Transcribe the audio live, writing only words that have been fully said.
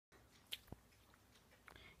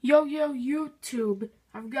Yo YouTube,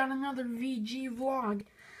 I've got another VG vlog.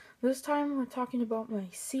 This time we're talking about my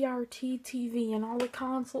CRT TV and all the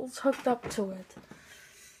consoles hooked up to it.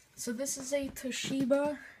 So this is a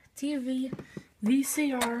Toshiba TV,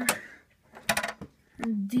 VCR,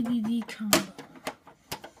 and DVD combo.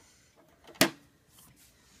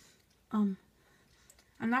 I'm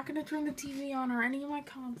not going to turn the TV on or any of my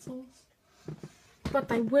consoles,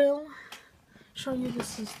 but I will show you the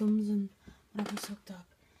systems and whatever's hooked up.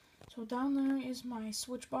 So down there is my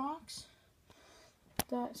switch box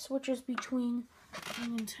that switches between the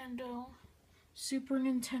Nintendo, Super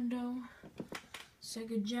Nintendo,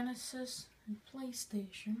 Sega Genesis, and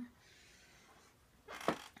PlayStation.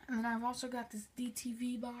 And then I've also got this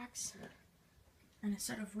DTV box and a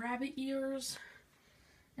set of rabbit ears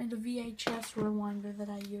and a VHS rewinder that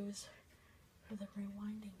I use for the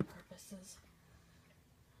rewinding purposes.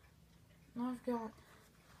 Now I've got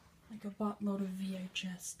like a buttload of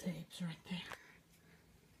VHS tapes right there.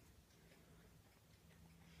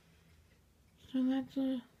 So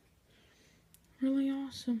that's really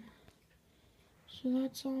awesome. So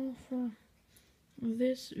that's all for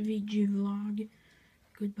this VG vlog.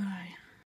 Goodbye.